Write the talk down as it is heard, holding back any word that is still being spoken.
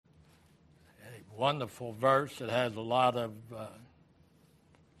wonderful verse that has a lot of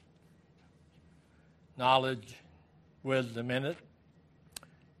knowledge, wisdom in it.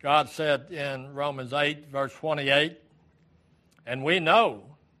 God said in Romans 8, verse 28, and we know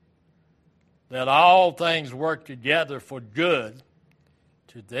that all things work together for good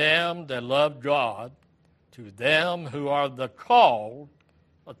to them that love God, to them who are the called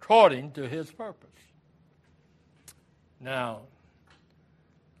according to his purpose. Now,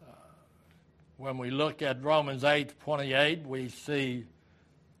 when we look at Romans 8:28, we see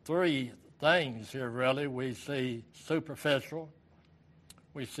three things here, really. We see superficial,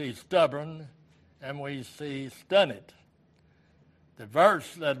 we see stubborn, and we see stunted. The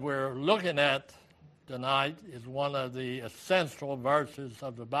verse that we're looking at tonight is one of the essential verses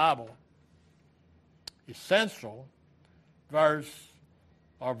of the Bible. Essential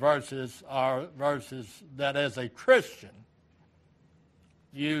verses are verses that as a Christian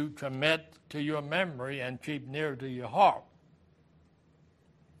you commit to your memory and keep near to your heart.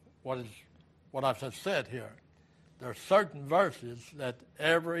 What I've just said here. There are certain verses that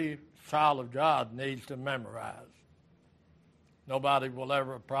every child of God needs to memorize. Nobody will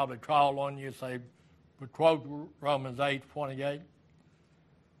ever probably call on you and say, quote Romans 8:28.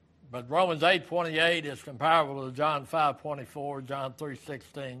 But Romans 8:28 is comparable to John 5:24, John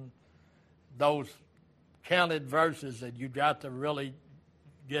 3:16. Those counted verses that you got to really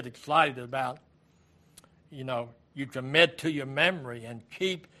get excited about. You know, you commit to your memory and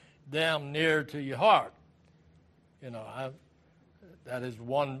keep them near to your heart. You know, that is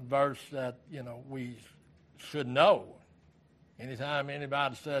one verse that, you know, we should know. Anytime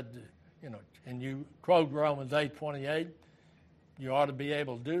anybody said, you know, and you quote Romans 8:28, you ought to be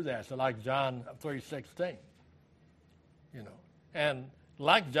able to do that. So like John 3:16, you know. And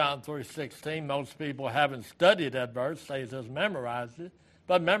like John 3:16, most people haven't studied that verse, they just memorized it.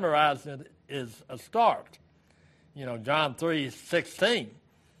 But memorizing it is a start. You know, John 3:16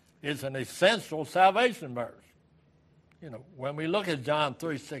 is an essential salvation verse. You know, when we look at John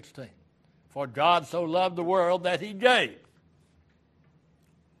 3:16, for God so loved the world that he gave.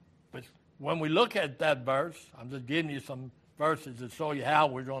 But when we look at that verse, I'm just giving you some verses to show you how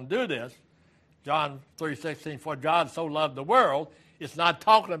we're going to do this. John 3:16, for God so loved the world, it's not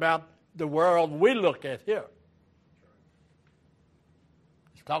talking about the world we look at here.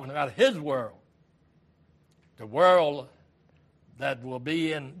 It's talking about his world. The world that will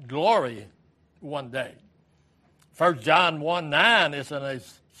be in glory one day. 1 John 1:9 is an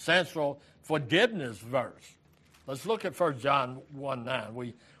essential forgiveness verse. Let's look at 1 John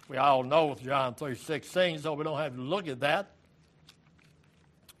 1:9. We all know John 3:16, so we don't have to look at that.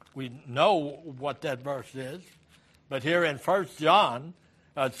 We know what that verse is. But here in 1 John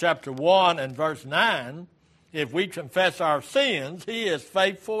chapter 1 and verse 9, if we confess our sins, he is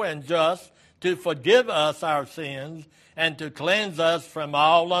faithful and just to forgive us our sins and to cleanse us from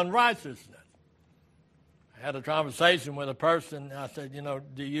all unrighteousness. I had a conversation with a person. I said, you know,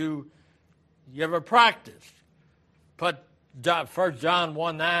 do you ever practice? Put 1 John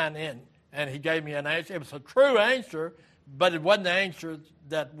 1:9 in, and he gave me an answer. It was a true answer, but it wasn't the answer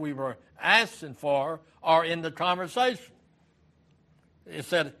that we were asking for or in the conversation. It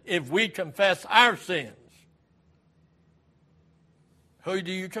said, if we confess our sins, who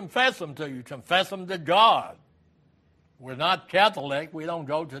do you confess them to? You confess them to God. We're not Catholic. We don't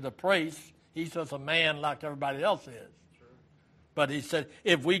go to the priest. He's just a man like everybody else is. Sure. But he said,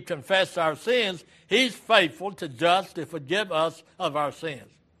 if we confess our sins, he's faithful to just to forgive us of our sins.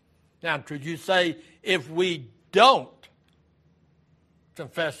 Now, could you say, if we don't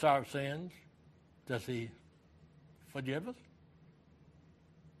confess our sins, does he forgive us?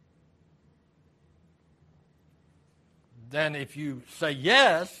 Then if you say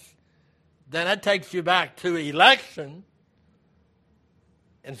yes, then that takes you back to election.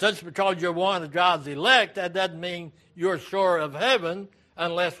 And just because you're one of God's elect, that doesn't mean you're sure of heaven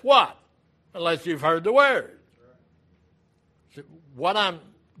unless what? Unless you've heard the word. So what I'm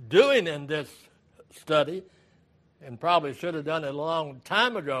doing in this study, and probably should have done it a long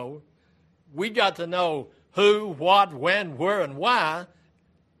time ago, we got to know who, what, when, where, and why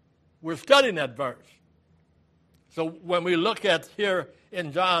we're studying that verse. So when we look at here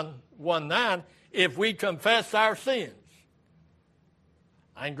in John 1:9, if we confess our sins,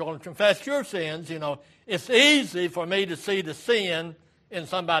 I ain't going to confess your sins, you know. It's easy for me to see the sin in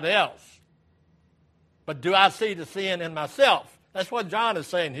somebody else. But do I see the sin in myself? That's what John is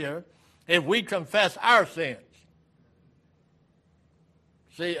saying here. If we confess our sins.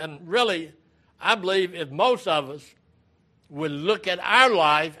 See, and really, I believe if most of us would look at our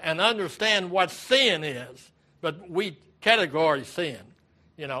life and understand what sin is, but we categorize sin,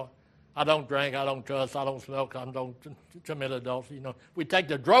 you know. I don't drink, I don't cuss, I don't smoke, I don't commit adultery. We take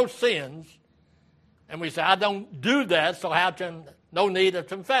the gross sins and we say, I don't do that, so no need of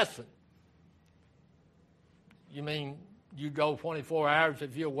confessing. You mean you go 24 hours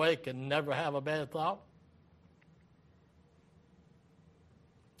if you're awake and never have a bad thought?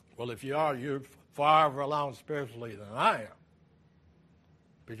 Well, if you are, you're farther along spiritually than I am.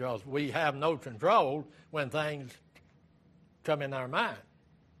 Because we have no control when things come in our mind.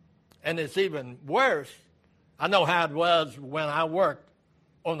 And it's even worse. I know how it was when I worked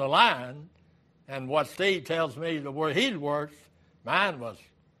on the line, and what Steve tells me the where he works, mine was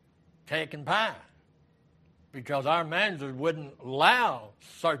cake and pie. Because our managers wouldn't allow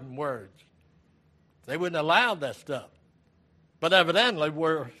certain words. They wouldn't allow that stuff. But evidently,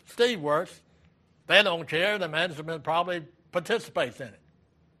 where Steve works, they don't care. The management probably participates in it.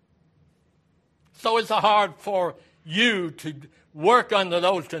 So it's hard for you to work under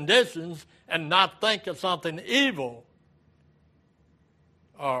those conditions and not think of something evil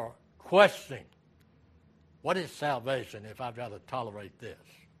or questioning. What is salvation if I've got to tolerate this?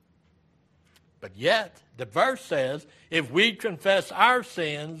 But yet, the verse says, if we confess our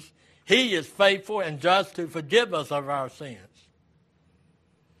sins, he is faithful and just to forgive us of our sins.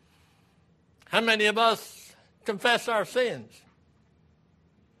 How many of us confess our sins?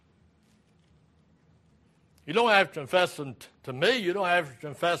 You don't have to confess them to me. You don't have to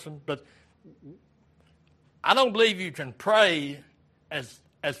confess them. But I don't believe you can pray as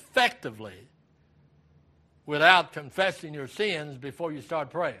effectively without confessing your sins before you start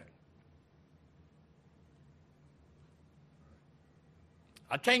praying.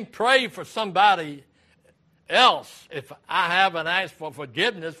 I can't pray for somebody else if I haven't asked for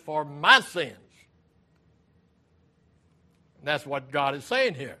forgiveness for my sins. And that's what God is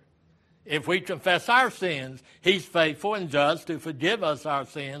saying here. If we confess our sins, he's faithful and just to forgive us our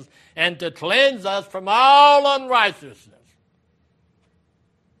sins and to cleanse us from all unrighteousness.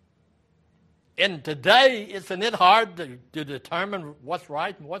 And today, isn't it hard to determine what's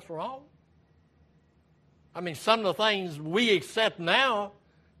right and what's wrong? I mean, some of the things we accept now,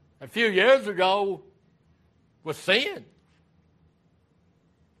 a few years ago, was sin.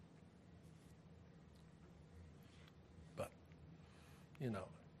 But,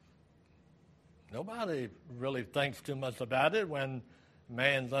 nobody really thinks too much about it when a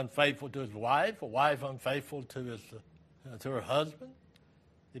man's unfaithful to his wife, a wife unfaithful to her husband.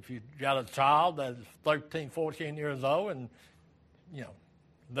 If you've got a child that's 13, 14 years old and,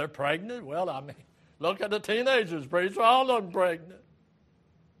 they're pregnant, look at the teenagers, preacher, all of them pregnant.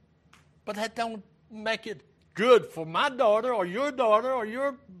 But that don't make it good for my daughter or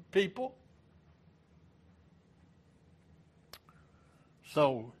your people.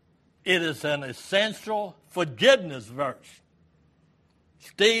 So it is an essential forgiveness verse.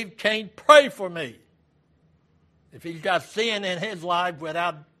 Steve can't pray for me if he's got sin in his life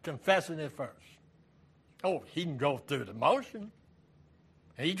without confessing it first. Oh, he can go through the motion.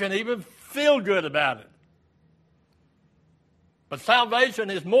 He can even feel good about it. But salvation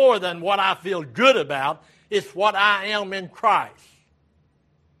is more than what I feel good about. It's what I am in Christ.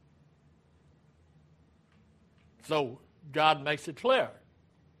 So God makes it clear.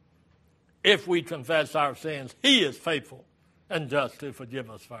 If we confess our sins, he is faithful and just to forgive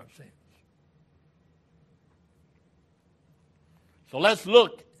us for our sins. So let's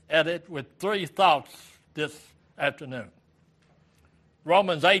look at it with three thoughts this afternoon.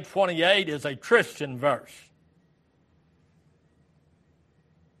 Romans 8:28 is a Christian verse.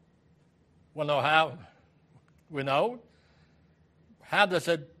 We know how. We know. How does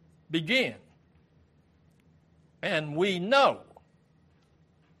it begin? And we know.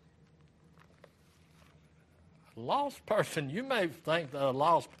 A lost person, you may think that a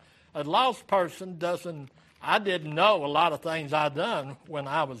lost person doesn't. I didn't know a lot of things I'd done when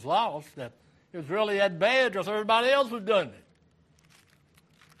I was lost that it was really that bad because everybody else was doing it.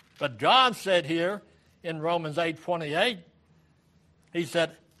 But God said here in Romans 8:28, he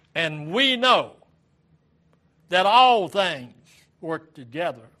said, and we know that all things work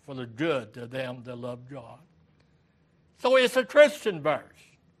together for the good to them that love God. So it's a Christian verse.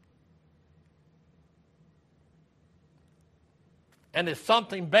 And if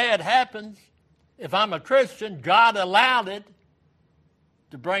something bad happens, if I'm a Christian, God allowed it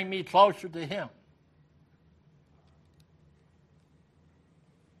to bring me closer to him.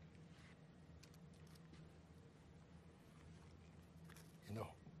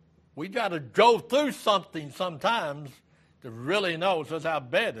 We got to go through something sometimes to really know just how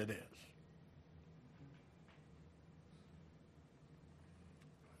bad it is.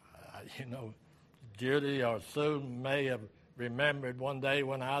 Judy or Sue may have remembered one day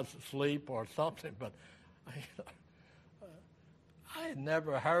when I was asleep or something, but I had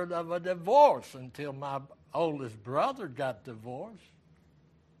never heard of a divorce until my oldest brother got divorced.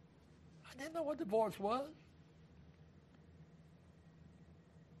 I didn't know what divorce was.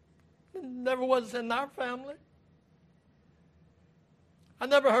 It never was in our family. I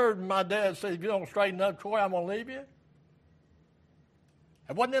never heard my dad say, if you don't straighten up, Troy, I'm going to leave you.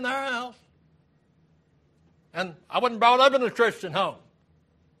 It wasn't in our house. And I wasn't brought up in a Christian home.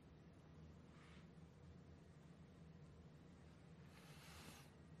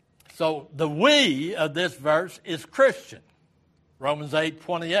 So the we of this verse is Christian. Romans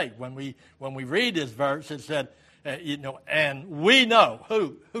 8:28. When we read this verse, it said, and we know.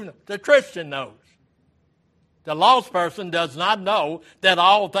 Who knows? The Christian knows. The lost person does not know that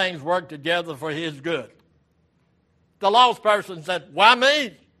all things work together for his good. The lost person said, why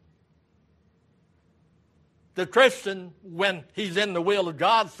me? The Christian, when he's in the will of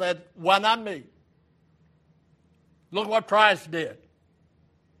God, said, why not me? Look what Christ did.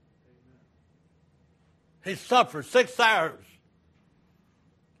 He suffered 6 hours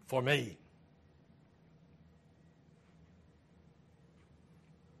for me.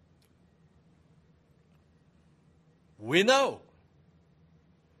 We know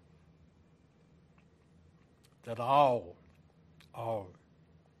that all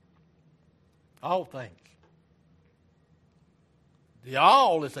things. The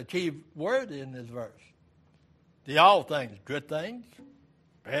all is a key word in this verse. The all things, good things,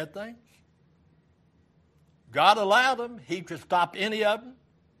 bad things. God allowed them. He could stop any of them.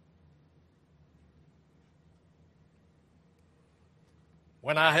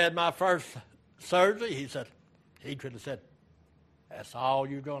 When I had my first surgery, he could have said, that's all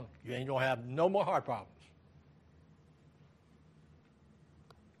you ain't going to have no more heart problems.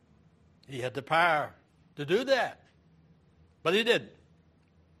 He had the power to do that. But he didn't.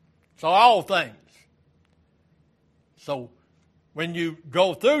 So all things. So when you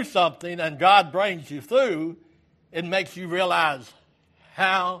go through something and God brings you through, it makes you realize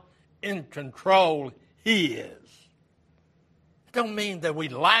how in control he is. It don't mean that we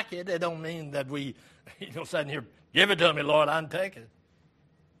like it. It don't mean that we, sitting here, give it to me, Lord, I can take it.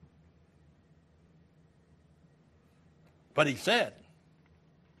 But he said,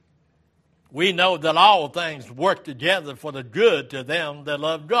 we know that all things work together for the good to them that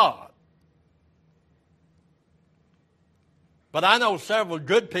love God. But I know several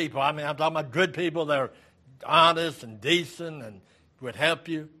good people. I'm talking about good people that are honest and decent and would help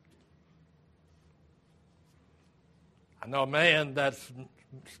you. I know a man that's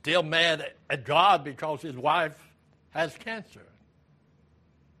still mad at God because his wife has cancer.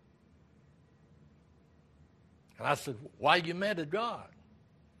 And I said, why are you mad at God?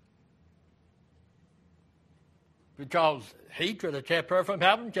 Because he could have kept her from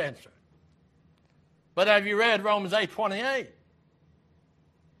having cancer. But have you read Romans 8:28?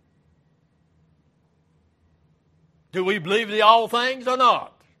 Do we believe the all things or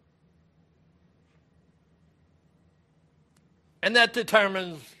not? And that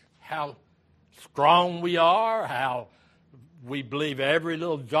determines how strong we are, how we believe every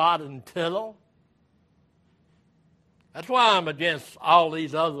little jot and tittle. That's why I'm against all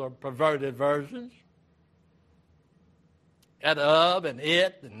these other perverted versions. And of and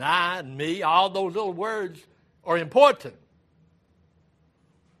it and I and me, all those little words are important.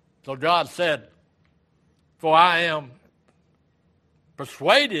 So God said, for I am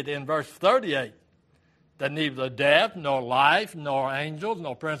persuaded in verse 38 that neither death, nor life, nor angels,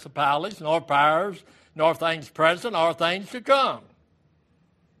 nor principalities, nor powers, nor things present, nor things to come.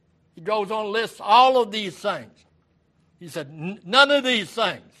 He goes on to list all of these things. He said, none of these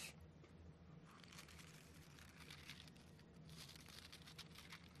things.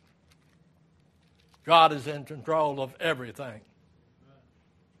 God is in control of everything.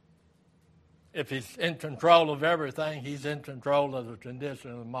 If he's in control of everything, he's in control of the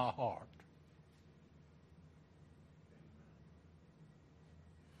condition of my heart.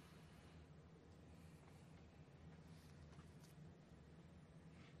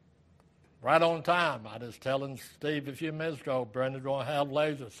 Right on time. I was telling Steve a few minutes ago, Brenda's going to have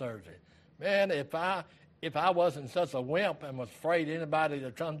laser surgery. Man, if I wasn't such a wimp and was afraid anybody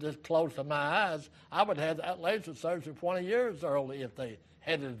to come this close to my eyes, I would have had that laser surgery 20 years early if they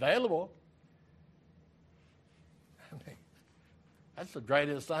had it available. I mean, that's the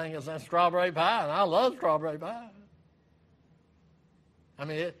greatest thing is that strawberry pie, and I love strawberry pie. I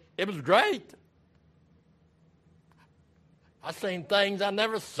mean, it was great. I seen things I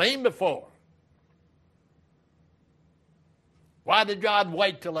never seen before. Why did God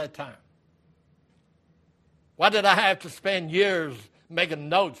wait till that time? Why did I have to spend years making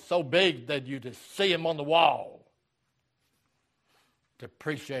notes so big that you just see them on the wall? To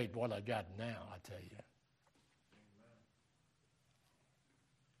appreciate what I got now, I tell you.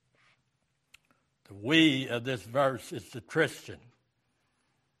 The we of this verse is the Christian.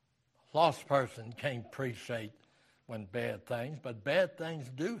 A lost person can't appreciate when bad things, but bad things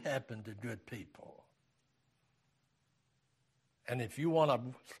do happen to good people. And if you want to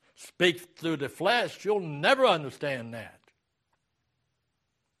speak through the flesh, you'll never understand that.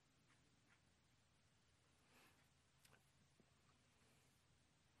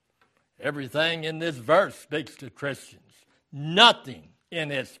 Everything in this verse speaks to Christians. Nothing in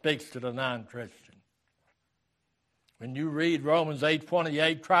it speaks to the non-Christian. When you read Romans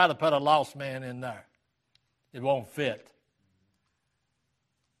 8:28, try to put a lost man in there. It won't fit.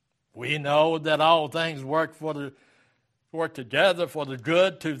 We know that all things work together for the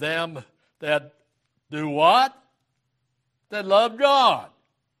good to them that do what? That love God.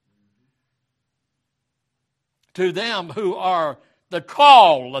 To them who are the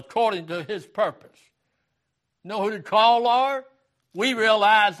call according to his purpose. You know who the call are? We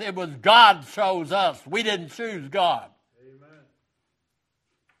realize it was God chose us. We didn't choose God. Amen.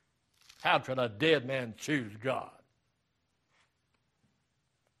 How could a dead man choose God?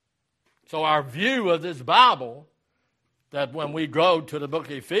 So our view of this Bible, that when we go to the book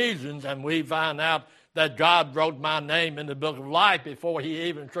of Ephesians and we find out that God wrote my name in the book of life before he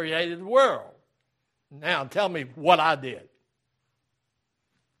even created the world. Now tell me what I did.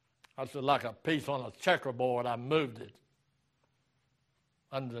 I said, like a piece on a checkerboard, I moved it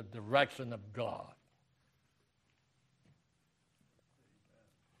under the direction of God.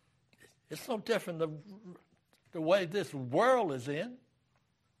 It's no different the way this world is in.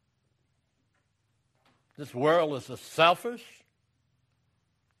 This world is selfish,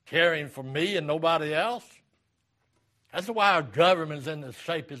 caring for me and nobody else. That's why our government's in the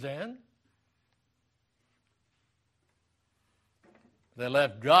shape it's in. They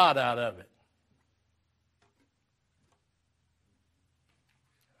left God out of it.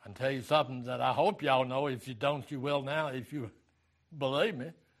 I'll tell you something that I hope y'all know. If you don't, you will now, if you believe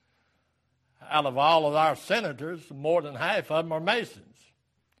me. Out of all of our senators, more than half of them are Masons.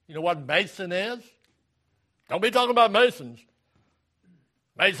 You know what Mason is? Don't be talking about Masons.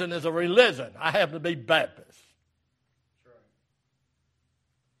 Mason is a religion. I happen to be Baptist. That's right.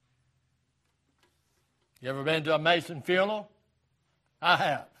 You ever been to a Mason funeral? I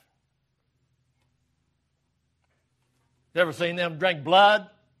have. You ever seen them drink blood?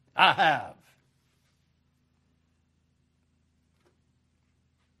 I have.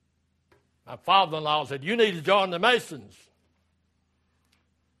 My father-in-law said, you need to join the Masons.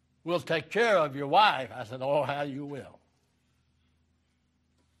 We'll take care of your wife. I said, oh, how you will.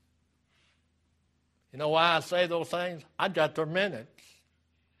 You know why I say those things? I got their minutes.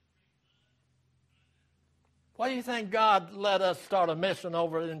 Why do you think God let us start a mission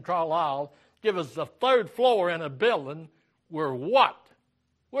over in Carlisle, give us the third floor in a building where what?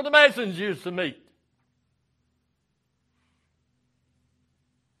 Where the Masons used to meet.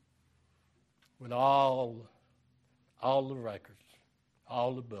 With all the records,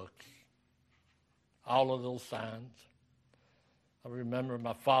 all the books, all of those signs. I remember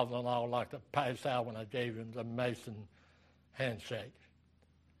my father-in-law liked to pass out when I gave him the Mason handshake.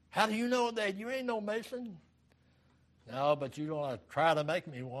 How do you know that? You ain't no Mason. No, but you're going to try to make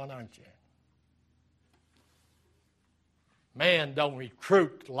me one, aren't you? Man don't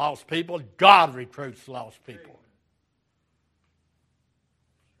recruit lost people. God recruits lost people.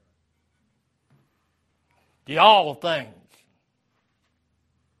 The all things.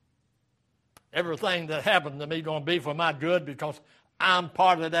 Everything that happened to me is going to be for my good because I'm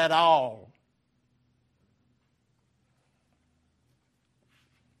part of that all.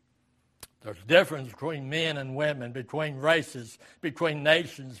 There's a difference between men and women, between races, between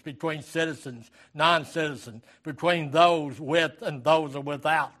nations, between citizens, non-citizens, between those with and those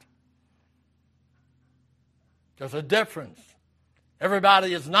without. There's a difference.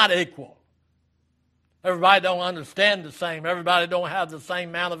 Everybody is not equal. Everybody don't understand the same. Everybody don't have the same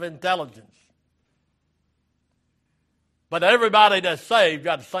amount of intelligence. But everybody that's saved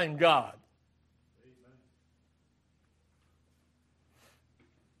got the same God.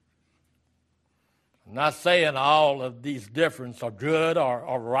 I'm not saying all of these differences are good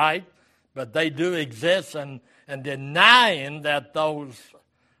or right, but they do exist, and denying that those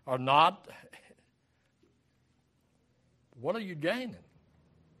are not, what are you gaining?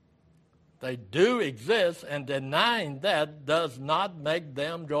 They do exist, and denying that does not make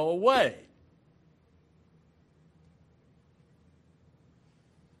them go away.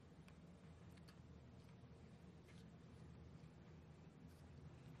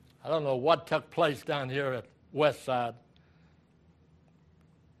 I don't know what took place down here at West Side.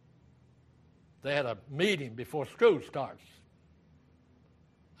 They had a meeting before school starts.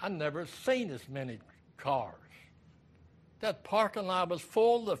 I've never seen as many cars. That parking lot was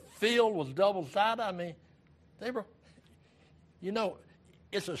full. The field was double-sided. I mean, they were,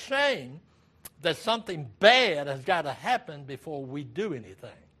 it's a shame that something bad has got to happen before we do anything.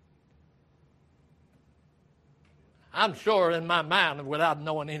 I'm sure in my mind, without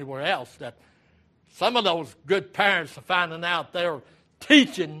knowing anywhere else, that some of those good parents are finding out they're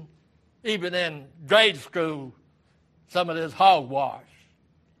teaching, even in grade school, some of this hogwash.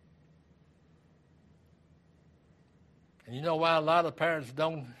 And you know why a lot of parents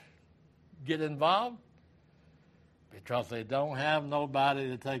don't get involved? Because they don't have nobody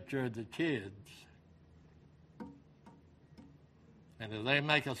to take care of the kids. And if they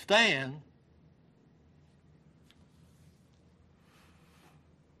make a stand,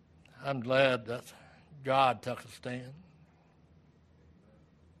 I'm glad that God took a stand.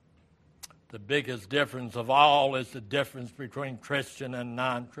 The biggest difference of all is the difference between Christian and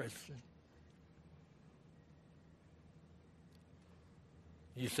non-Christian.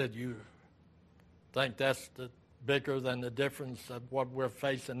 You said you think that's bigger than the difference of what we're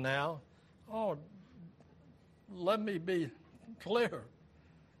facing now? Oh, let me be clear.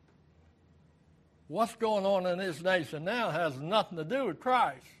 What's going on in this nation now has nothing to do with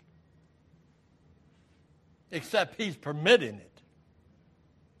Christ, except he's permitting it.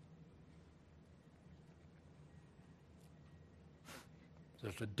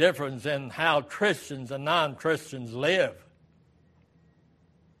 There's a difference in how Christians and non-Christians live.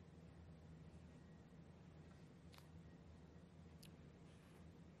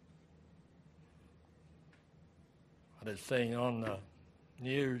 I was seeing on the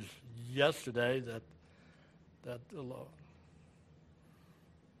news yesterday that the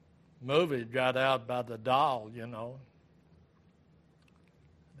movie got out by the doll,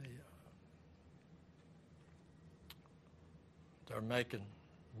 They're making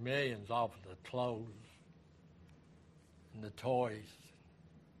millions off of the clothes and the toys.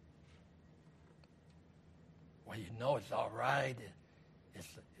 Well, it's all right. It's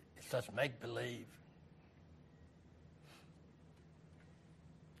just make-believe.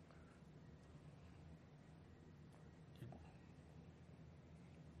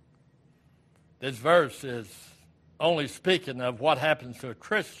 This verse is only speaking of what happens to a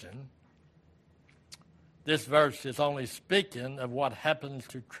Christian. This verse is only speaking of what happens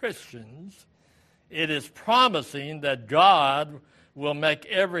to Christians. It is promising that God will make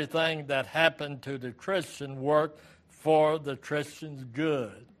everything that happened to the Christian work for the Christian's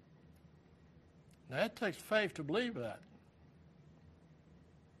good. Now, it takes faith to believe that.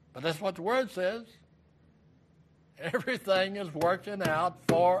 But that's what the Word says. Everything is working out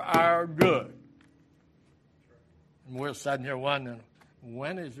for our good. And we're sitting here wondering,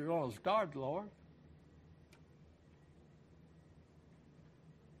 when is it going to start, Lord?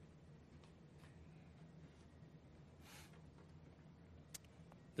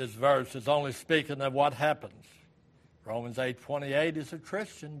 This verse is only speaking of what happens. Romans 8:28 is a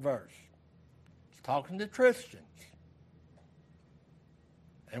Christian verse. It's talking to Christians.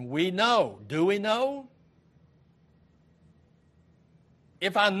 And we know. Do we know?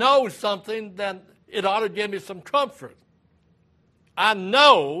 If I know something, then it ought to give me some comfort. I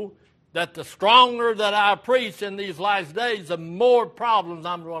know that the stronger that I preach in these last days, the more problems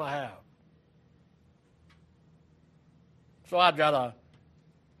I'm going to have. So I've got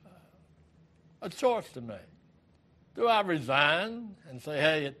a choice to make. Do I resign and say,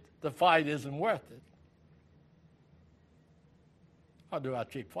 hey, the fight isn't worth it? Or do I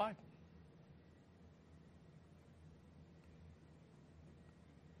keep fighting?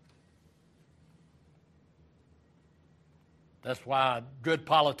 That's why good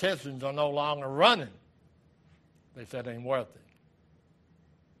politicians are no longer running. They said it ain't worth it.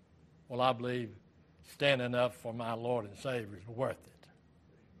 Well, I believe standing up for my Lord and Savior is worth it.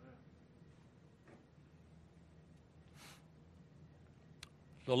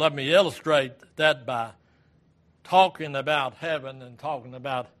 So let me illustrate that by talking about heaven and talking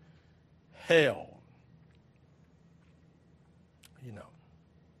about hell.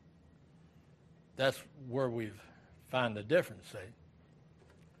 That's where we find the difference,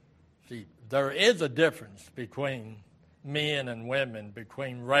 See, there is a difference between men and women,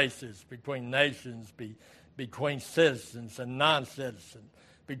 between races, between nations, between citizens and non-citizens,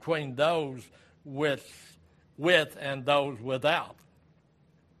 between those with and those without.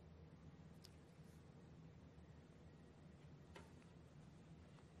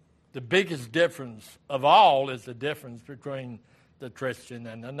 The biggest difference of all is the difference between the Christian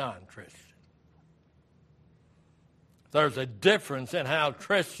and the non-Christian. There's a difference in how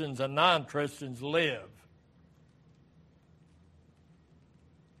Christians and non-Christians live.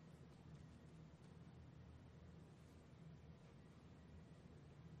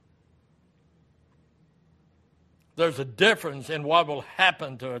 There's a difference in what will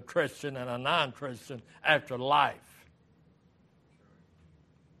happen to a Christian and a non-Christian after life.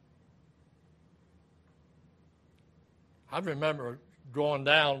 I remember going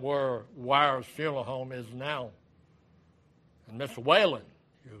down where Wyers Funeral Home is now. And Mr. Whalen,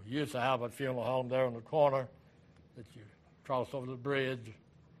 who used to have a funeral home there in the corner that you cross over the bridge.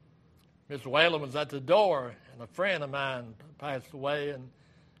 Mr. Whalen was at the door, and a friend of mine passed away, and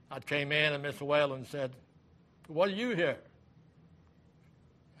I came in, and Mr. Whalen said, "What are you here?"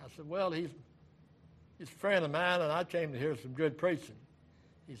 I said, "Well, he's a friend of mine, and I came to hear some good preaching."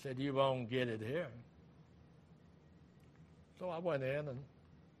 He said, "You won't get it here." So I went in and,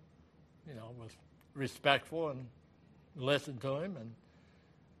 was respectful and listened to him. And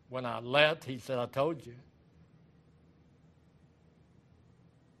when I left, he said, "I told you."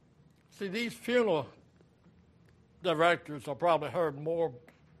 See, these funeral directors have probably heard more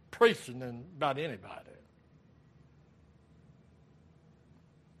preaching than about anybody.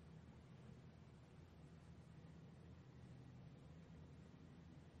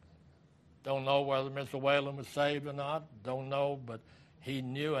 Don't know whether Mr. Whalen was saved or not. Don't know, but he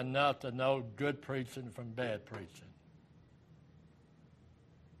knew enough to know good preaching from bad preaching.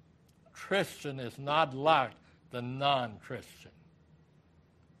 Christian is not like the non-Christian.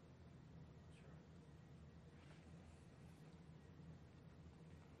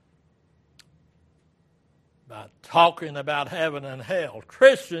 By talking about heaven and hell,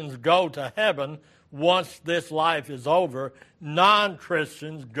 Christians go to heaven once this life is over.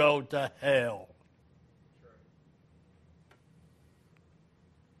 Non-Christians go to hell.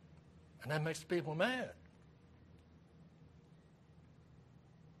 And that makes people mad.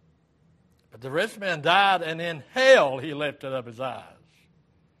 But the rich man died, and in hell he lifted up his eyes.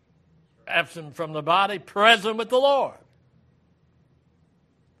 Absent from the body, present with the Lord.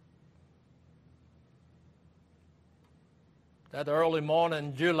 That early morning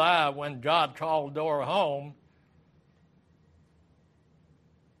in July when God called Dora home,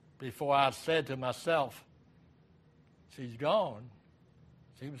 before I said to myself, "She's gone,"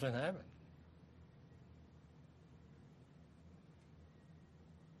 she was in heaven.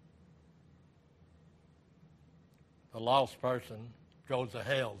 The lost person goes to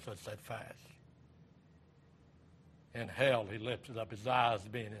hell, says that fast. In hell, he lifted up his eyes,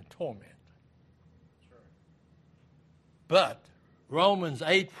 being in torment. But Romans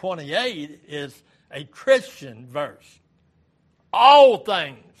 8:28 is a Christian verse. All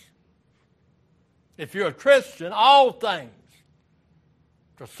things. If you're a Christian, all things.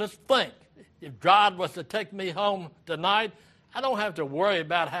 Just think, if God was to take me home tonight, I don't have to worry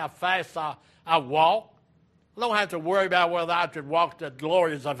about how fast I walk. I don't have to worry about whether I could walk the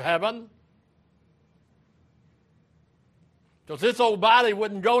glories of heaven. Because this old body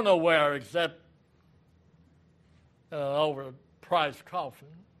wouldn't go nowhere except overpriced coffin.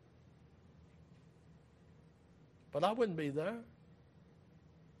 But I wouldn't be there.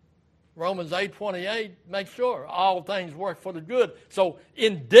 Romans 8:28 makes sure all things work for the good. So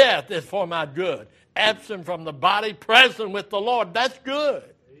in death is for my good. Absent from the body, present with the Lord. That's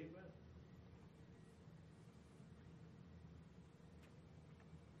good. Amen.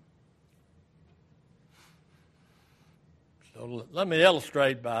 So let me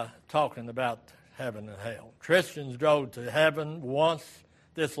illustrate by talking about heaven and hell. Christians go to heaven once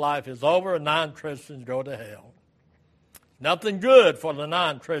this life is over, and non-Christians go to hell. Nothing good for the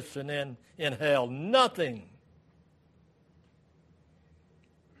non-Christian in hell. Nothing.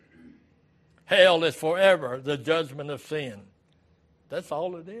 Hell is forever the judgment of sin. That's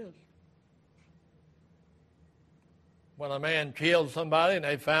all it is. When a man kills somebody and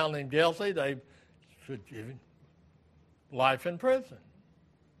they found him guilty, they should give him life in prison.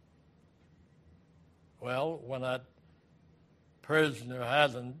 Well, when that prisoner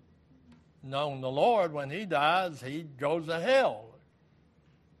hasn't known the Lord, when he dies, he goes to hell.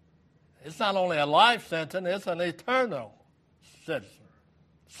 It's not only a life sentence, it's an eternal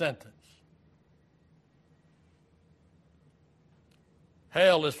sentence.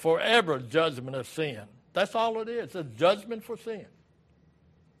 Hell is forever judgment of sin. That's all it is. It's judgment for sin.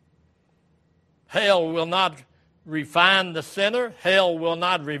 Hell will not refine the sinner. Hell will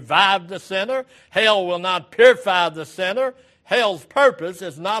not revive the sinner. Hell will not purify the sinner. Hell's purpose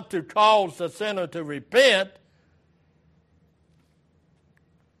is not to cause the sinner to repent,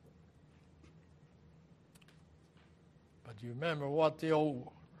 but Do you remember what the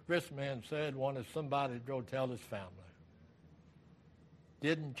old rich man said? Wanted somebody to go tell his family.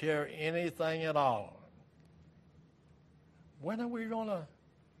 Didn't care anything at all. When are we going to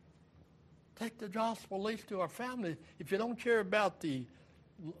take the gospel at least to our family? If you don't care about the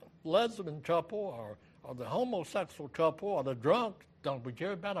lesbian couple or the homosexual couple or the drunk, don't we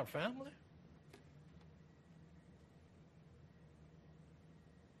care about our family?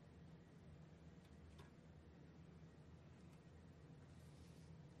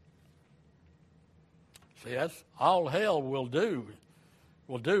 See, that's all hell will do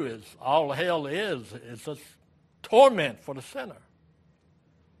is all hell is just torment for the sinner.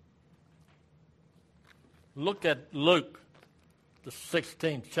 Look at Luke, the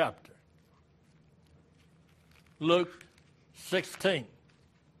 16th chapter. Luke 16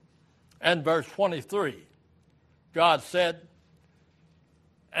 and verse 23. God said,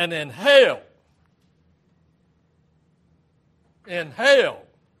 and in hell,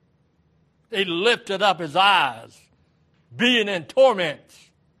 he lifted up his eyes, being in torments,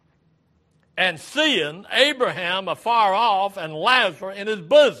 and seeing Abraham afar off and Lazarus in his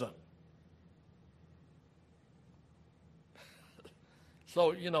bosom.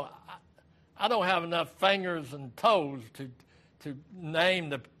 So, I don't have enough fingers and toes to name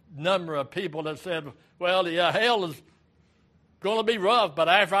the number of people that said, well, yeah, hell is going to be rough, but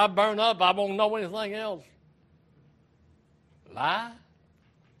after I burn up, I won't know anything else. Lie?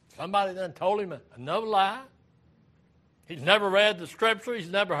 Somebody done told him another lie. He's never read the scripture. He's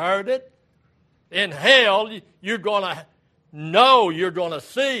never heard it. In hell, you're going to know, you're going to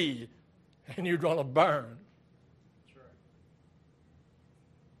see, and you're going to burn. That's right.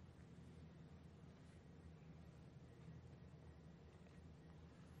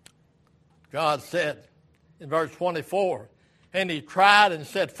 God said in verse 24, and he cried and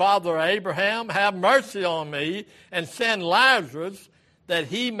said, Father Abraham, have mercy on me, and send Lazarus, that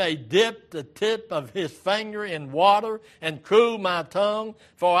he may dip the tip of his finger in water and cool my tongue,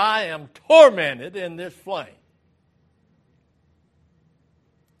 for I am tormented in this flame.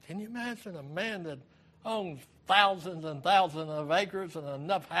 Can you imagine a man that owns thousands and thousands of acres and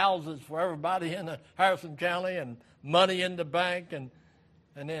enough houses for everybody in Harrison County and money in the bank, and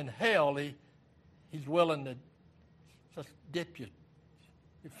in hell he's willing to just dip your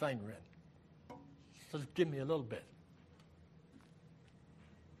finger in. Just give me a little bit.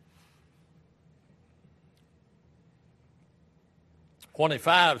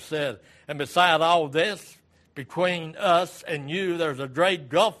 "25 said, and beside all this, between us and you, there's a great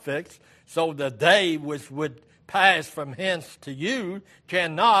gulf fixed, so the day which would pass from hence to you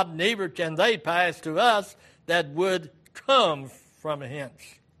cannot, neither can they pass to us that would come from hence."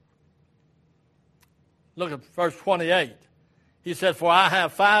 Look at verse 28. He said, "For I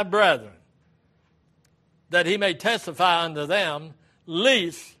have 5 brethren, that he may testify unto them,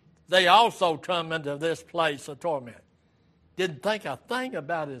 lest they also come into this place of torment." Didn't think a thing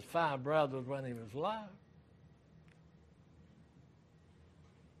about his 5 brothers when he was alive.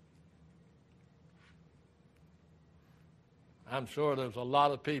 I'm sure there's a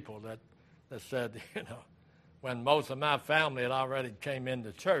lot of people that said, when most of my family had already came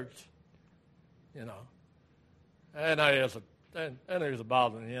into church, and there's a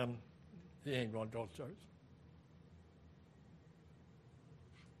bothering him. He ain't going to go to church.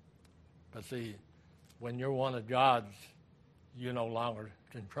 But see, when you're one of God's, you no longer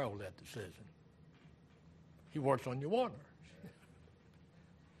control that decision. He works on your honor.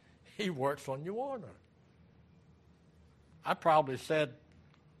 He works on your honor. I probably said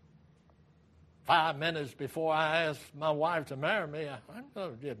 5 minutes before I asked my wife to marry me, I'm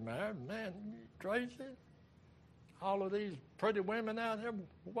going to get married. Man, you crazy? All of these pretty women out here,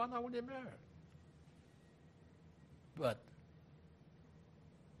 why not we get married? But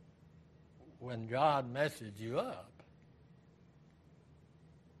when God messes you up,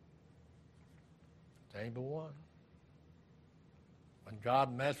 there ain't but one. When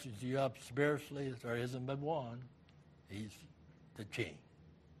God messes you up spiritually, there isn't but one. He's the king.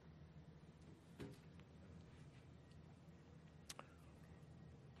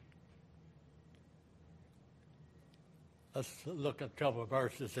 Let's look at a couple of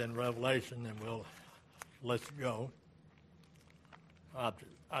verses in Revelation and we'll let you go.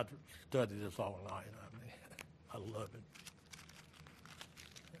 I'd study this all night. I love it.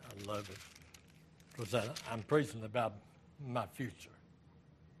 I love it. Because I'm preaching about my future.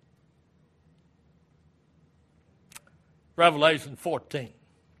 Revelation 14,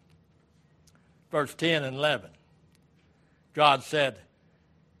 verse 10 and 11. God said,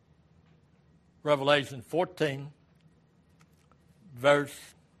 Revelation 14, verse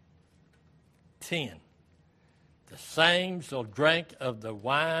 10. The same shall drink of the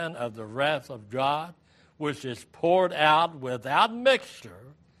wine of the wrath of God, which is poured out without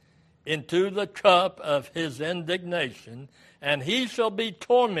mixture into the cup of his indignation, and he shall be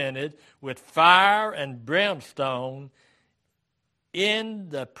tormented with fire and brimstone in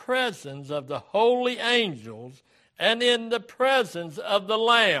the presence of the holy angels and in the presence of the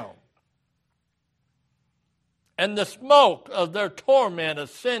Lamb. And the smoke of their torment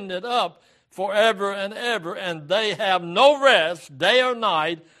ascended up forever and ever, and they have no rest day or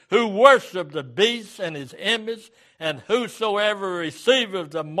night who worship the beast and his image, and whosoever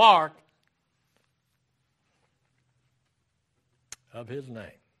receiveth the mark of his name.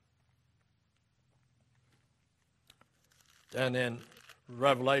 And in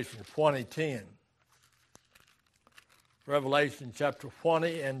Revelation 20:10, Revelation chapter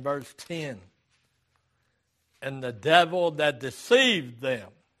 20 and verse 10, and the devil that deceived them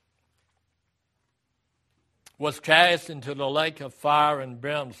was cast into the lake of fire and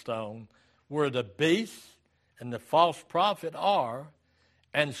brimstone, where the beast and the false prophet are,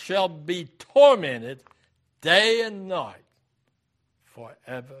 and shall be tormented day and night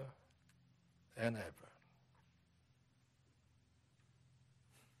forever and ever.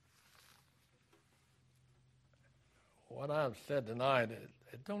 What I've said tonight,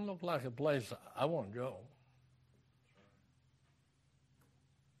 it don't look like a place I want to go.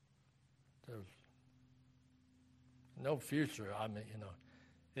 There's no future. I mean,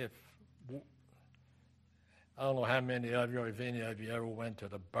 if I don't know how many of you, or if any of you ever went to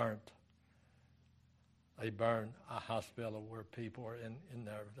they burned a hospital where people were in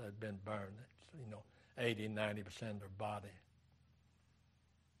there that had been burned. It's, 80, 90% of their body.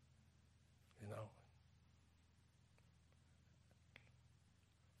 You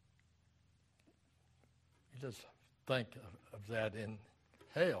just think of that in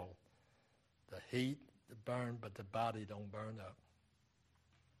hell. The heat, the burn, but the body don't burn up.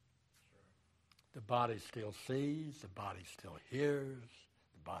 The body still sees, the body still hears,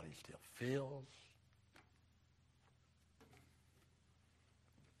 the body still feels.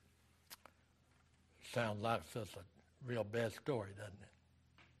 Sounds like such a real bad story, doesn't it?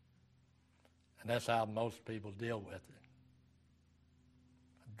 And that's how most people deal with it.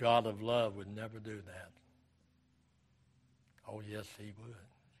 A God of love would never do that. Oh, yes, he would.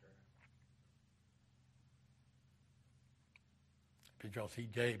 Because he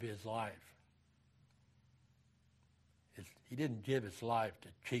gave his life. He didn't give his life to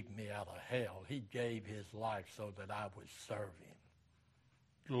keep me out of hell. He gave his life so that I would serve him,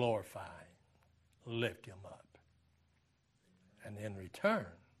 glorify him, lift him up. And in return,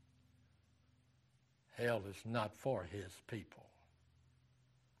 hell is not for his people,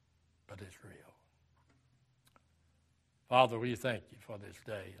 but it's real. Father, we thank you for this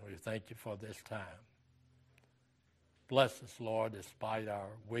day, and we thank you for this time. Bless us, Lord, despite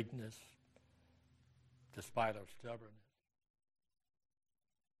our weakness, despite our stubbornness.